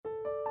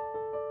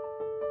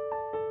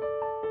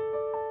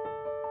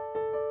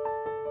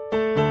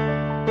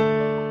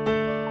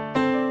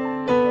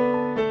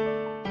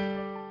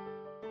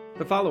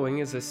following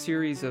is a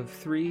series of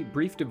 3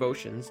 brief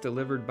devotions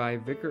delivered by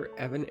Vicar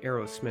Evan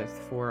Arrowsmith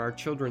for our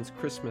children's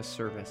Christmas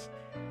service.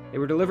 They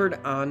were delivered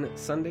on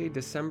Sunday,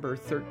 December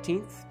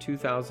 13th,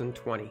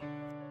 2020.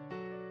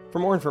 For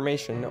more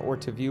information or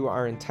to view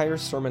our entire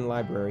sermon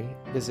library,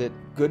 visit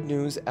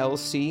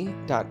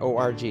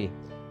goodnewslc.org.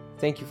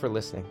 Thank you for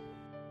listening.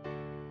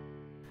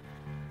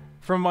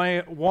 From my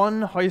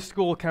one high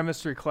school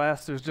chemistry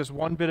class, there's just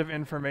one bit of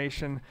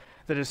information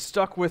that has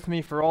stuck with me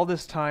for all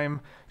this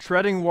time,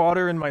 treading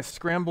water in my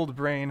scrambled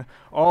brain,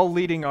 all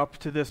leading up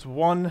to this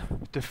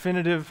one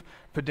definitive,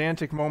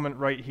 pedantic moment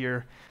right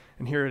here.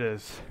 And here it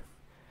is.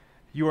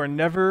 You are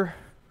never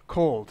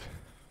cold.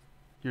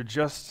 You're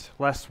just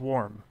less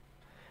warm.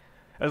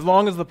 As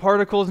long as the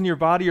particles in your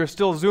body are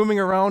still zooming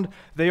around,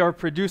 they are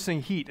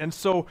producing heat. And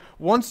so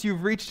once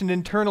you've reached an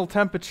internal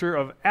temperature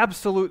of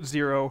absolute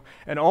zero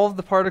and all of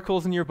the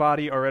particles in your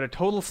body are at a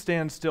total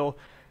standstill,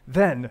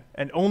 then,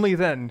 and only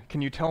then,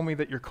 can you tell me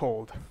that you're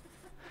cold.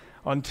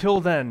 Until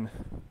then,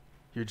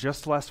 you're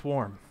just less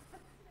warm.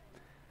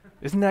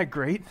 Isn't that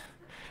great?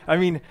 I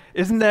mean,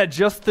 isn't that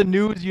just the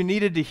news you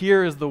needed to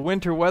hear as the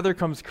winter weather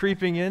comes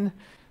creeping in?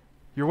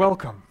 You're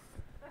welcome.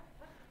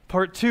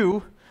 Part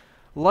 2,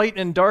 light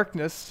and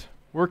darkness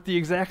work the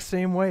exact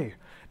same way.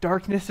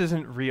 Darkness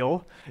isn't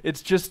real.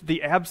 It's just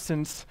the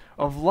absence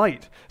of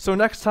light. So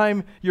next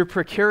time you're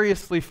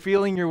precariously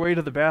feeling your way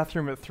to the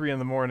bathroom at 3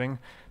 a.m,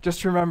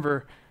 just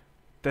remember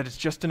that it's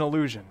just an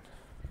illusion.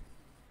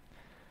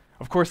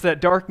 Of course, that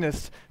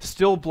darkness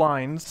still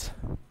blinds,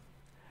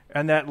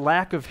 and that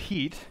lack of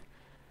heat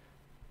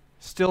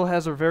still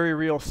has a very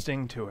real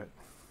sting to it.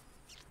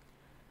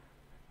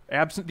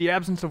 The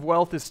absence of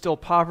wealth is still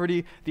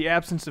poverty. The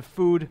absence of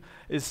food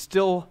is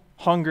still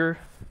hunger.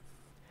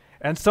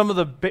 And some of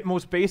the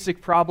most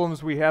basic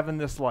problems we have in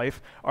this life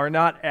are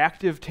not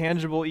active,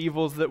 tangible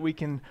evils that we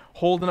can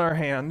hold in our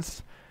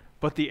hands,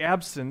 but the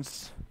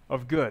absence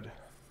of good.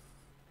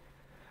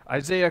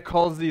 Isaiah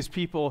calls these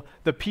people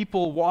the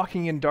people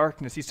walking in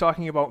darkness. He's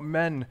talking about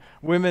men,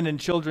 women, and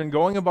children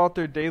going about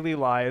their daily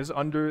lives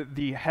under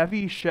the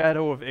heavy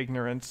shadow of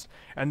ignorance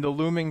and the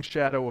looming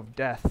shadow of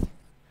death,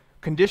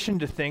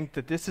 conditioned to think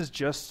that this is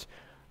just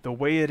the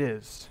way it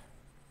is.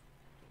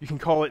 You can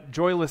call it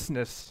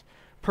joylessness,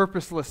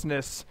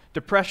 purposelessness,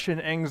 depression,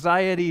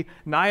 anxiety,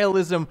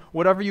 nihilism,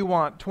 whatever you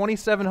want.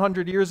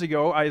 2,700 years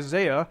ago,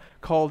 Isaiah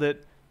called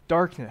it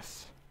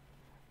darkness,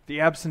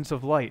 the absence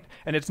of light.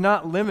 And it's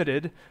not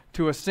limited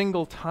to a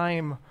single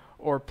time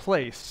or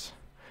place,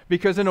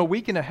 because in a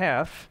week and a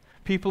half,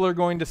 people are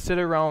going to sit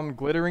around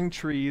glittering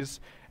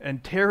trees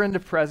and tear into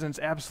presents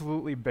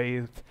absolutely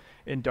bathed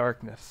in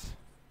darkness.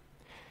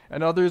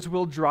 And others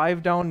will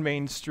drive down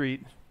Main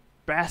Street,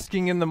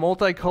 basking in the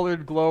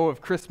multicolored glow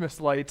of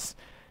Christmas lights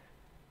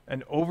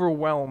and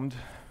overwhelmed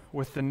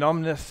with the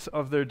numbness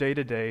of their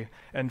day-to-day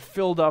and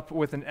filled up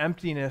with an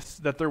emptiness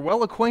that they're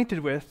well acquainted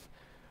with,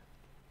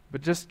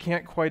 but just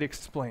can't quite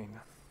explain.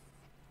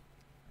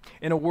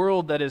 In a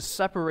world that has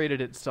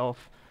separated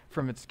itself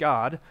from its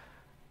God,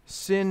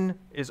 sin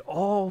is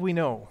all we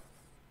know,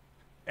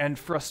 and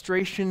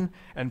frustration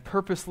and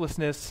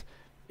purposelessness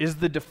is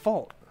the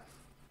default.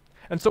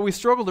 And so we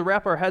struggle to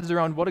wrap our heads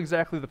around what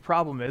exactly the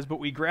problem is, but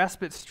we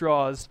grasp at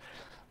straws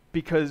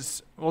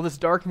because, well, this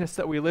darkness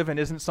that we live in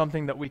isn't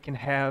something that we can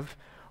have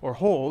or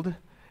hold.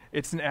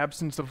 It's an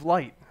absence of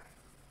light.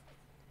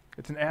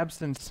 It's an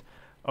absence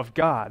of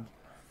God.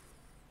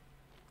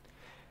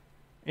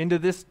 Into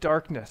this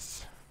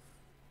darkness,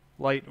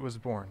 light was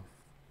born.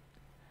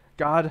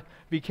 God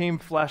became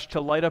flesh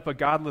to light up a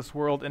godless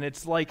world, and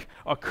it's like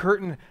a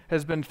curtain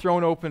has been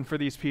thrown open for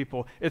these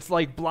people. It's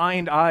like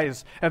blind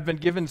eyes have been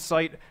given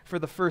sight for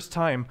the first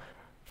time.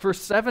 For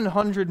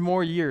 700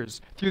 more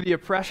years, through the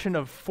oppression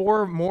of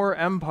 4 more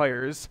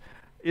empires,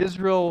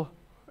 Israel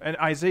and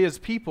Isaiah's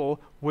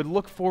people would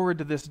look forward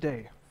to this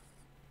day.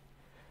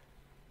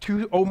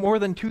 More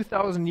than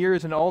 2,000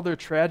 years and all their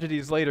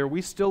tragedies later,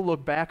 we still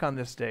look back on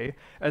this day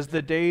as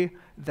the day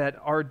that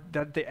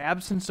the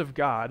absence of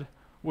God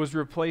was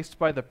replaced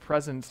by the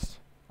presence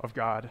of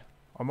God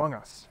among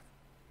us.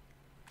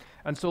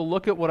 And so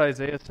look at what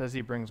Isaiah says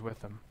he brings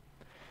with him.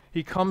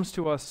 He comes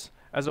to us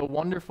as a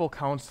wonderful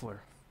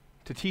counselor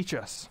to teach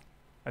us.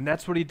 And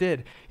that's what he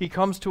did. He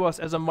comes to us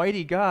as a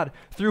mighty God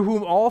through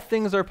whom all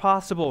things are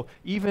possible,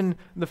 even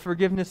the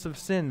forgiveness of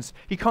sins.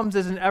 He comes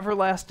as an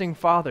everlasting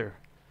Father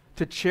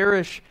to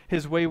cherish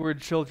his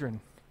wayward children.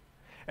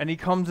 And he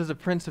comes as a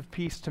Prince of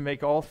Peace to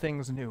make all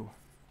things new.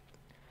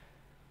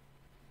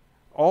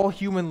 All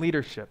human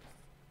leadership,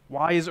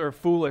 wise or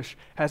foolish,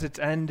 has its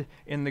end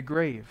in the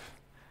grave.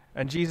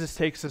 And Jesus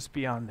takes us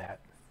beyond that.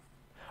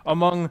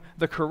 Among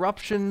the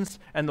corruptions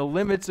and the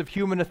limits of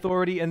human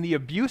authority and the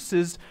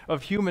abuses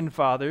of human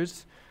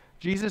fathers,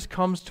 Jesus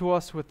comes to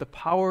us with the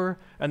power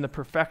and the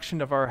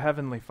perfection of our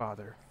Heavenly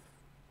Father.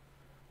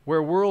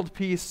 Where world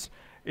peace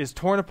is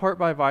torn apart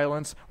by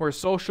violence, where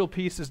social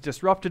peace is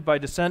disrupted by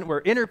dissent,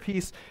 where inner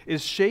peace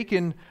is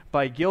shaken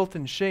by guilt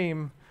and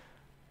shame,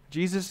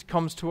 Jesus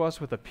comes to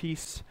us with a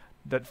peace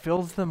that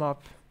fills them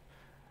up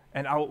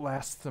and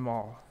outlasts them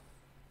all.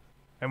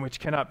 and which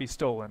cannot be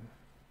stolen.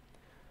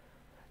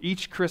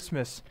 Each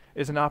Christmas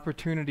is an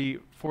opportunity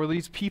for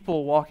these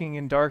people walking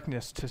in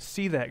darkness to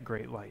see that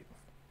great light,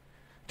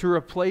 to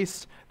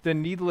replace the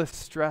needless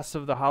stress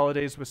of the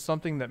holidays with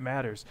something that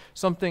matters,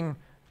 something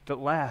that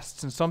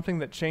lasts, and something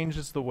that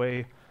changes the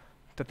way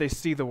that they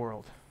see the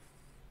world.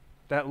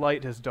 That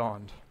light has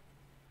dawned.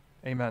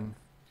 Amen.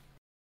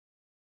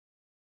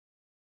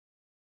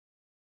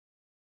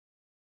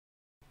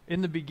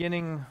 In the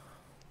beginning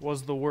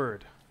was the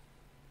Word.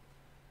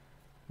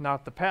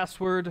 Not the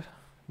password,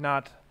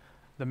 not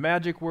the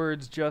magic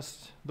words,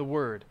 just the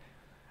Word.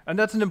 And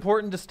that's an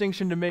important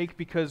distinction to make,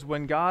 because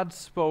when God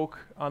spoke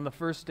on the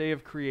first day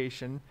of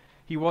creation,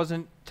 he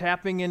wasn't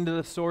tapping into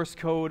the source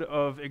code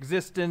of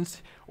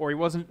existence, or he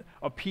wasn't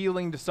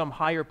appealing to some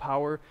higher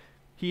power.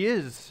 He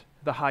is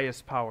the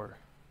highest power.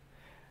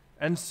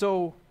 And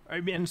so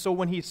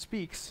when he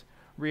speaks,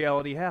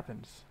 reality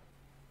happens.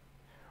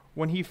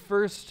 When he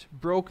first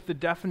broke the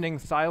deafening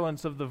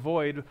silence of the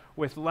void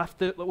with let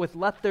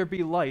there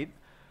be light,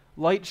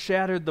 light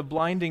shattered the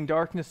blinding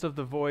darkness of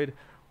the void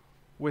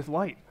with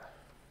light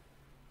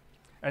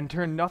and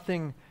turned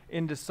nothing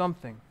into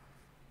something.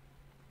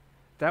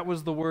 That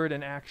was the Word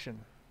in action.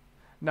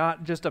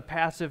 Not just a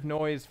passive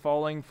noise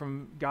falling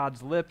from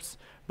God's lips,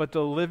 but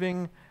the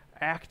living,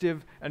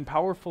 active, and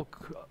powerful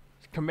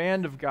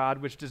command of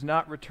God, which does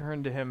not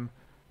return to him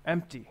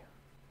empty.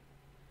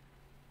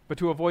 But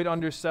to avoid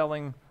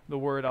underselling the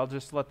Word, I'll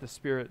just let the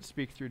Spirit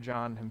speak through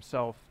John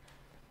himself.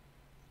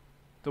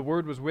 The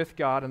Word was with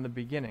God in the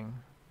beginning,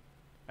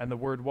 and the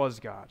Word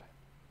was God.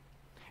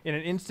 In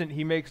an instant,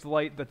 he makes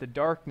light that the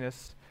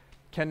darkness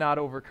cannot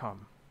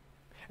overcome.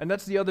 And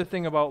that's the other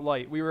thing about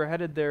light. We were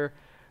headed there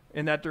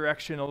in that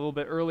direction a little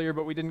bit earlier,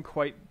 but we didn't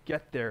quite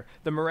get there.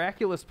 The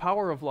miraculous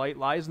power of light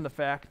lies in the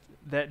fact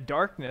that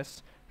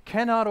darkness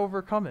cannot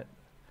overcome it.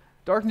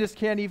 Darkness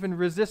can't even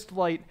resist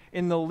light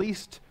in the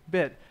least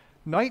bit.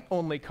 Night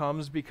only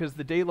comes because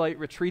the daylight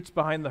retreats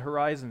behind the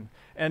horizon.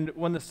 And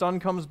when the sun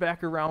comes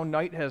back around,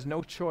 night has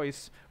no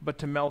choice but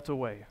to melt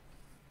away.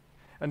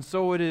 And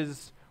so it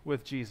is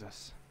with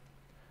Jesus.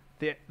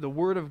 The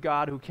Word of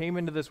God, who came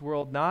into this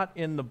world not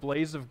in the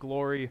blaze of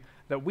glory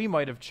that we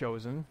might have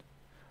chosen,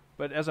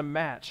 but as a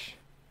match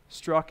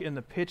struck in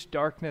the pitch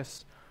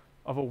darkness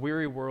of a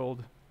weary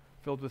world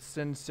filled with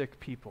sin-sick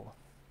people.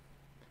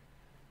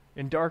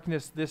 In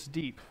darkness this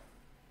deep,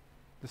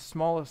 the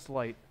smallest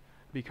light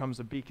becomes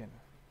a beacon.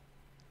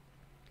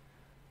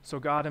 So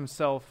God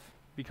himself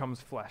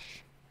becomes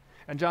flesh.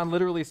 And John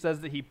literally says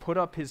that he put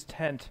up his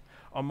tent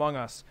among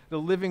us. The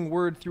living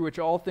Word through which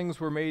all things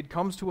were made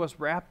comes to us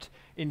wrapped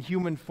in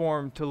human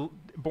form,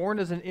 born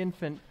as an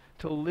infant,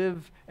 to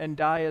live and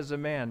die as a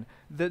man.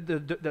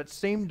 That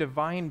same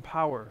divine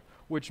power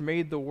which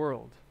made the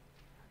world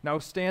now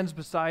stands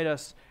beside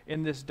us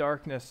in this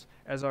darkness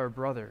as our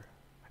brother.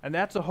 And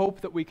that's a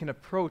hope that we can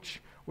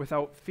approach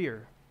without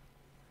fear.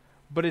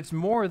 But it's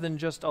more than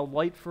just a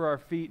light for our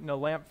feet and a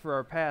lamp for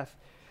our path.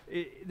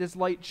 This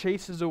light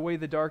chases away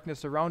the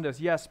darkness around us,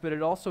 yes, but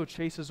it also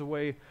chases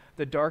away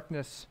the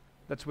darkness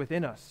that's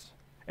within us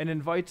and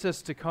invites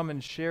us to come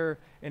and share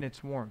in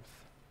its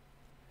warmth.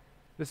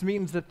 This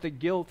means that the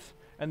guilt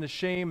and the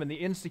shame and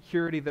the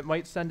insecurity that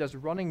might send us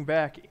running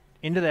back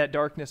into that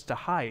darkness to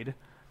hide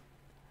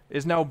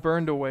is now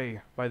burned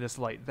away by this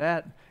light.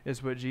 That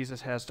is what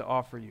Jesus has to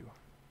offer you.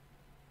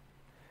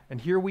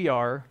 And here we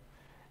are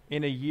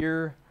in a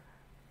year,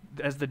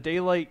 as the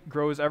daylight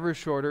grows ever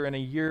shorter, in a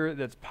year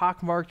that's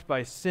pockmarked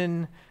by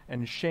sin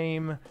and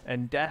shame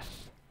and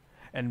death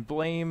and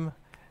blame,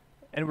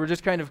 and we're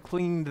just kind of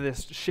clinging to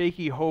this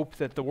shaky hope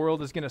that the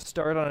world is going to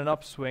start on an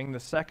upswing the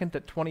second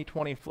that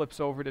 2020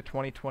 flips over to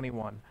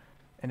 2021,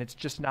 and it's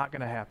just not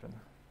going to happen,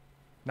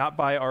 not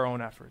by our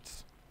own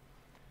efforts.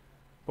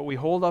 But we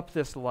hold up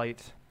this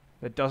light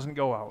that doesn't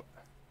go out,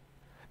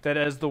 that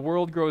as the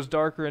world grows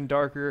darker and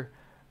darker,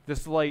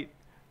 this light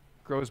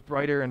grows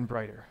brighter and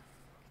brighter.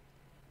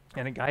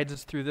 And it guides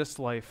us through this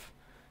life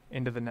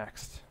into the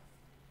next.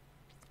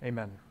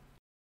 Amen.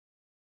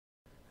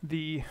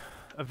 The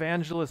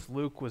evangelist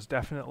Luke was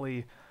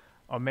definitely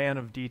a man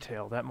of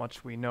detail, that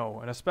much we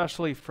know. And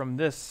especially from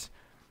this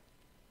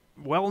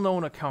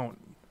well-known account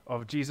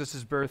of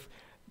Jesus' birth,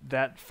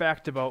 that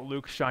fact about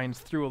Luke shines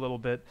through a little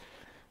bit.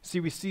 See,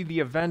 we see the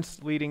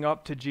events leading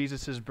up to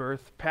Jesus'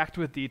 birth packed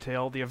with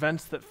detail, the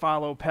events that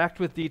follow packed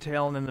with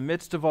detail, and in the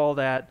midst of all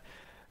that,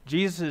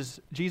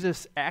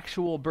 Jesus'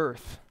 actual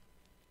birth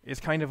is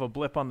kind of a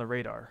blip on the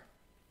radar.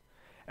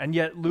 And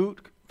yet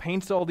Luke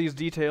paints all these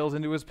details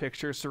into his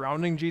picture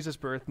surrounding Jesus'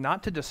 birth,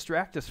 not to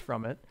distract us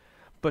from it,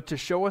 but to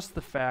show us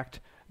the fact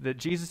that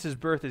Jesus'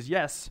 birth is,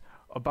 yes,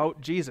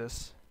 about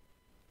Jesus,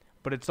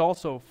 but it's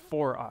also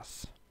for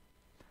us.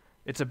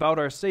 It's about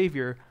our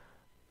Savior,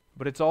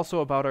 but it's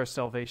also about our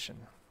salvation.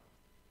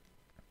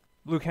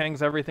 Luke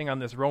hangs everything on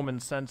this Roman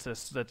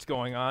census that's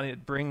going on.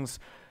 It brings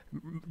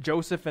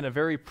Joseph and a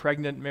very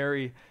pregnant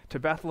Mary to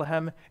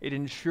Bethlehem. It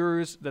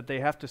ensures that they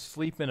have to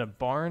sleep in a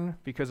barn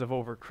because of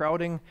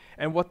overcrowding.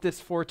 And what this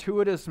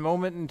fortuitous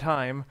moment in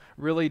time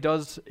really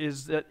does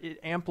is that it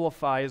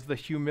amplifies the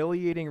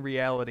humiliating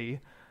reality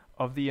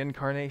of the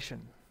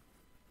incarnation.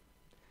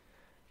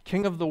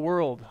 King of the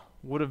world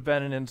would have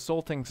been an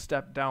insulting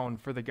step down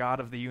for the God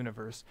of the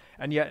universe,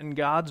 and yet in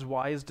God's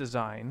wise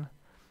design,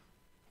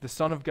 the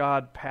Son of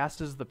God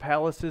passes the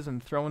palaces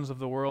and thrones of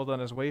the world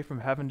on his way from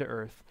heaven to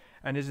earth,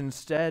 and is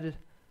instead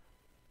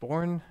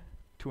born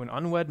to an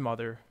unwed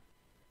mother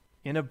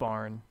in a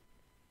barn,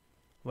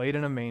 laid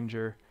in a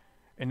manger,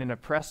 in an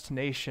oppressed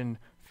nation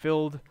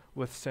filled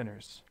with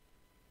sinners,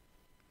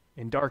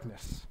 in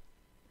darkness,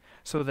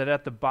 so that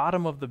at the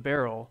bottom of the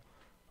barrel,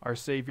 our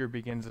Savior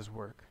begins his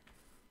work.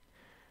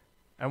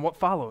 And what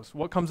follows?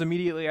 What comes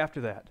immediately after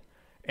that?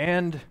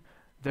 And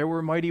there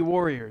were mighty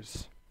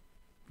warriors.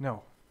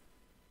 No.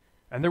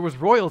 And there was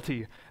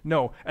royalty.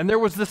 No. And there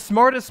was the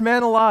smartest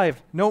man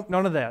alive. Nope,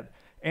 none of that.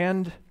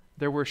 And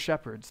there were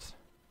shepherds.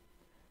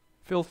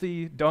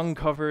 Filthy,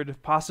 dung-covered,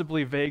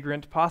 possibly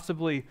vagrant,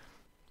 possibly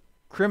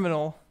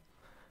criminal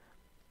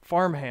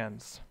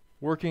farmhands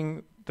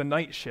working the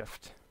night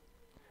shift.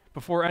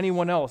 Before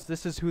anyone else,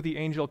 this is who the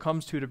angel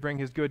comes to bring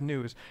his good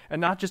news.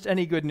 And not just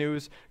any good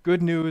news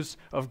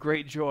of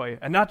great joy.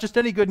 And not just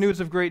any good news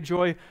of great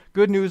joy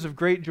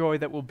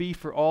that will be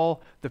for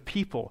all the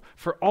people.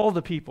 For all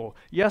the people.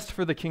 Yes,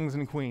 for the kings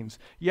and queens.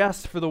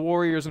 Yes, for the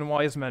warriors and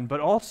wise men, but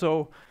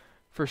also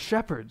for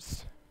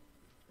shepherds.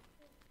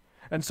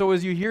 And so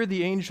as you hear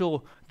the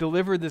angel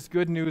deliver this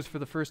good news for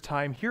the first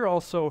time, hear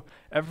also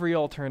every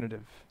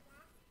alternative.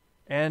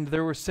 And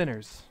there were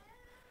sinners.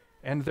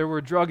 And there were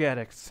drug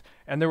addicts,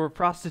 and there were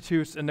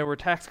prostitutes, and there were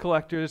tax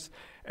collectors,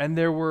 and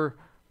there were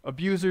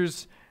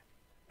abusers,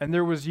 and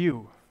there was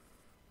you.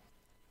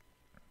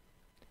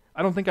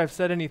 I don't think I've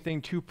said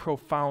anything too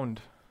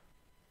profound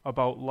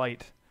about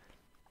light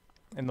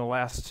in the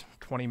last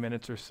 20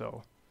 minutes or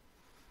so.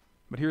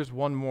 But here's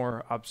one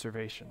more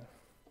observation.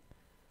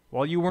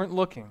 While you weren't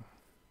looking,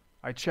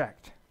 I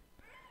checked,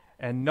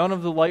 and none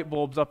of the light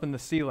bulbs up in the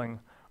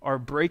ceiling are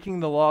breaking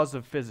the laws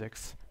of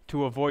physics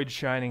to avoid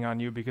shining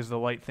on you because the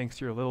light thinks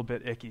you're a little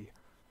bit icky.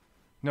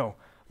 No,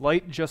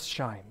 light just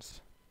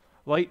shines.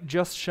 Light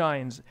just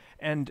shines,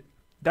 and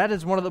that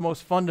is one of the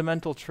most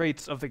fundamental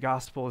traits of the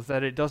gospel, is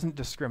that it doesn't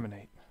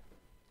discriminate.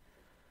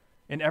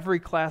 In every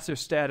class or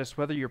status,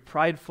 whether you're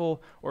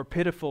prideful or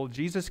pitiful,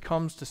 Jesus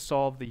comes to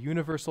solve the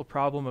universal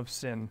problem of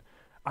sin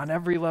on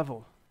every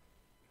level.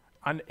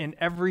 In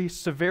every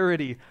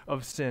severity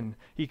of sin,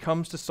 he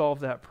comes to solve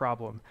that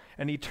problem,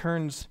 and he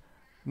turns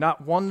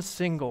not one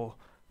single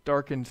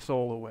darkened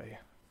soul away.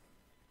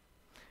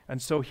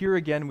 And so here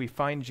again we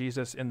find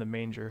Jesus in the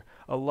manger,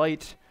 a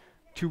light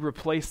to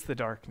replace the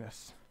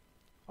darkness,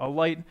 a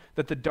light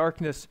that the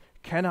darkness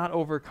cannot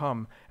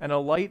overcome, and a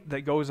light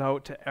that goes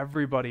out to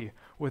everybody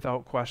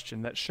without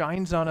question, that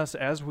shines on us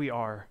as we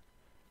are,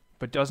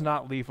 but does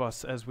not leave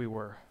us as we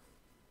were.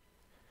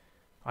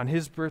 On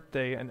his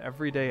birthday and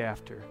every day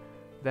after,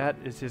 that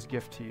is his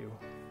gift to you.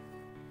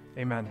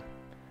 Amen.